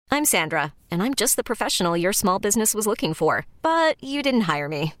I'm Sandra, and I'm just the professional your small business was looking for. But you didn't hire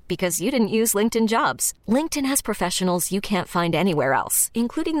me because you didn't use LinkedIn Jobs. LinkedIn has professionals you can't find anywhere else,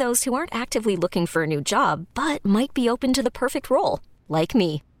 including those who aren't actively looking for a new job, but might be open to the perfect role, like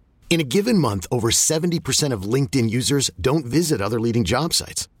me. In a given month, over 70% of LinkedIn users don't visit other leading job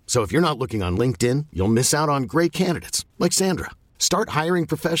sites. So if you're not looking on LinkedIn, you'll miss out on great candidates like Sandra. Start hiring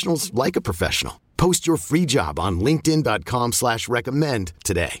professionals like a professional. Post your free job on linkedin.com/recommend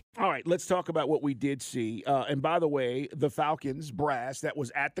today. All right, let's talk about what we did see. And by the way, the Falcons brass that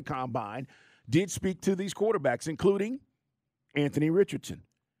was at the Combine did speak to these quarterbacks, including Anthony Richardson.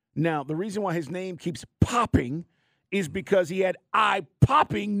 Now, the reason why his name keeps popping is because he had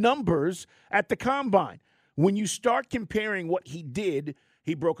eye-popping numbers at the Combine. When you start comparing what he did,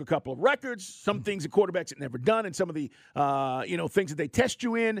 he broke a couple of records, some things that quarterbacks had never done, and some of the things that they test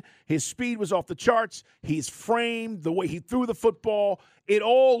you in. His speed was off the charts. His frame, the way he threw the football, it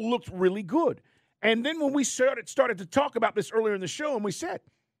all looked really good. And then when we started to talk about this earlier in the show, and we said,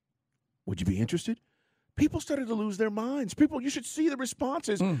 would you be interested? People started to lose their minds. You should see the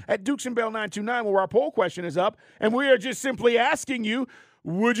responses at Dukes and Bell 929 where our poll question is up, and we are just simply asking you,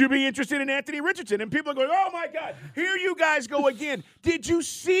 would you be interested in Anthony Richardson? And people are going, oh, my God, here you guys go again. Did you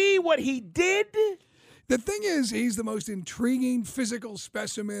see what he did? The thing is, he's the most intriguing physical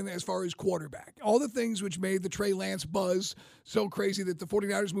specimen as far as quarterback. All the things which made the Trey Lance buzz so crazy that the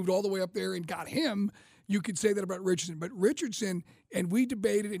 49ers moved all the way up there and got him, you could say that about Richardson. But Richardson, and we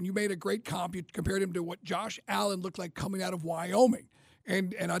debated, and you made a great comp. You compared him to what Josh Allen looked like coming out of Wyoming.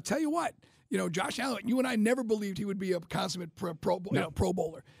 And I'll tell you what. Josh Allen, you and I never believed he would be a consummate pro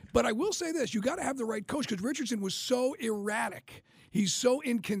bowler. But I will say this, you got to have the right coach because Richardson was so erratic. He's so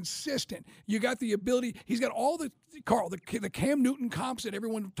inconsistent. You got the ability. He's got all the Cam Newton comps that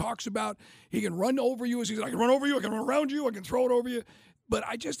everyone talks about. He can run over you. I can run over you. I can run around you. I can throw it over you. But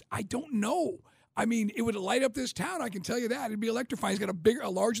I don't know. I mean, it would light up this town, I can tell you that. It'd be electrifying. He's got a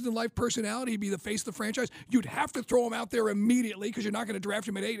larger-than-life personality. He'd be the face of the franchise. You'd have to throw him out there immediately because you're not going to draft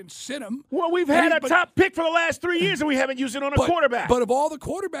him at 8 and sit him. Well, we've had a top pick for the last 3 years, and we haven't used it on a quarterback. But of all the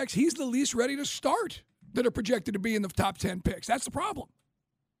quarterbacks, he's the least ready to start that are projected to be in the top 10 picks. That's the problem.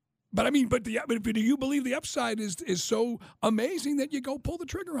 But do you believe the upside is so amazing that you go pull the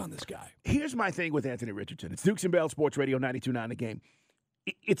trigger on this guy? Here's my thing with Anthony Richardson. It's Dukes and Bell Sports Radio 92.9 The Game.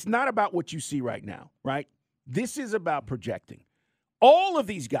 It's not about what you see right now, right? This is about projecting. All of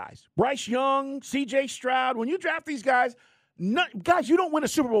these guys, Bryce Young, C.J. Stroud, when you draft these guys, guys, you don't win a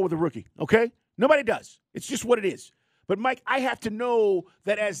Super Bowl with a rookie, okay? Nobody does. It's just what it is. But, Mike, I have to know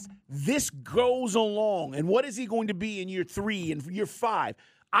that as this goes along, and what is he going to be in year 3 and year 5,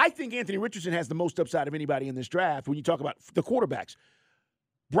 I think Anthony Richardson has the most upside of anybody in this draft when you talk about the quarterbacks.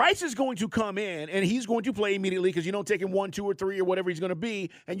 Bryce is going to come in, and he's going to play immediately because you don't take him 1, 2, or 3 or whatever he's going to be,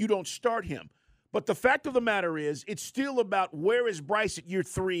 and you don't start him. But the fact of the matter is it's still about where is Bryce at year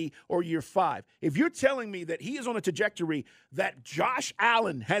 3 or year 5. If you're telling me that he is on a trajectory that Josh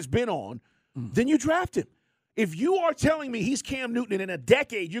Allen has been on, then you draft him. If you are telling me he's Cam Newton and in a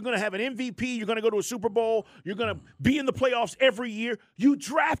decade you're going to have an MVP, you're going to go to a Super Bowl, you're going to be in the playoffs every year, you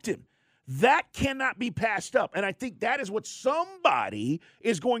draft him. That cannot be passed up. And I think that is what somebody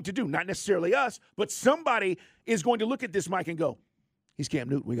is going to do. Not necessarily us, but somebody is going to look at this, Mike, and go, he's Cam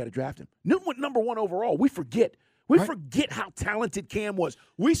Newton. We got to draft him. Newton went number 1 overall. We forget. We forget how talented Cam was.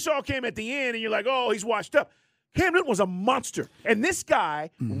 We saw Cam at the end, and you're like, oh, he's washed up. Cam Newton was a monster. And this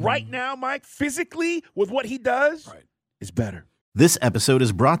guy right now, Mike, physically with what he does is better. This episode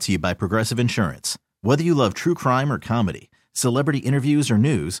is brought to you by Progressive Insurance. Whether you love true crime or comedy, celebrity interviews or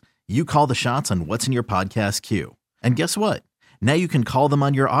news, you call the shots on what's in your podcast queue. And guess what? Now you can call them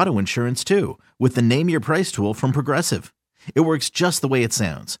on your auto insurance too with the Name Your Price tool from Progressive. It works just the way it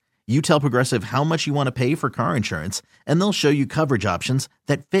sounds. You tell Progressive how much you want to pay for car insurance, and they'll show you coverage options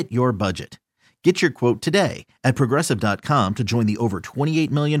that fit your budget. Get your quote today at Progressive.com to join the over 28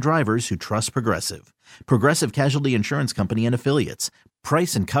 million drivers who trust Progressive. Progressive Casualty Insurance Company and Affiliates.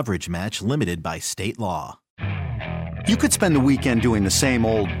 Price and coverage match limited by state law. You could spend the weekend doing the same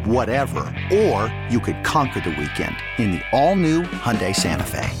old whatever, or you could conquer the weekend in the all-new Hyundai Santa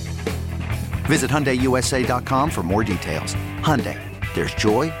Fe. Visit HyundaiUSA.com for more details. Hyundai, there's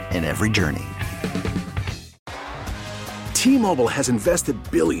joy in every journey. T-Mobile has invested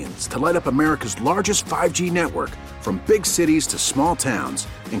billions to light up America's largest 5G network, from big cities to small towns,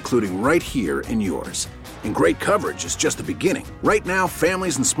 including right here in yours. And great coverage is just the beginning. Right now,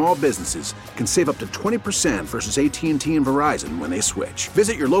 families and small businesses can save up to 20% versus AT&T and Verizon when they switch.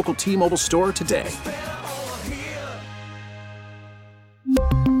 Visit your local T-Mobile store today.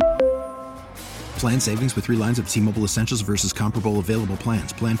 Plan savings with 3 lines of T-Mobile Essentials versus comparable available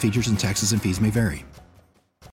plans. Plan features and taxes and fees may vary.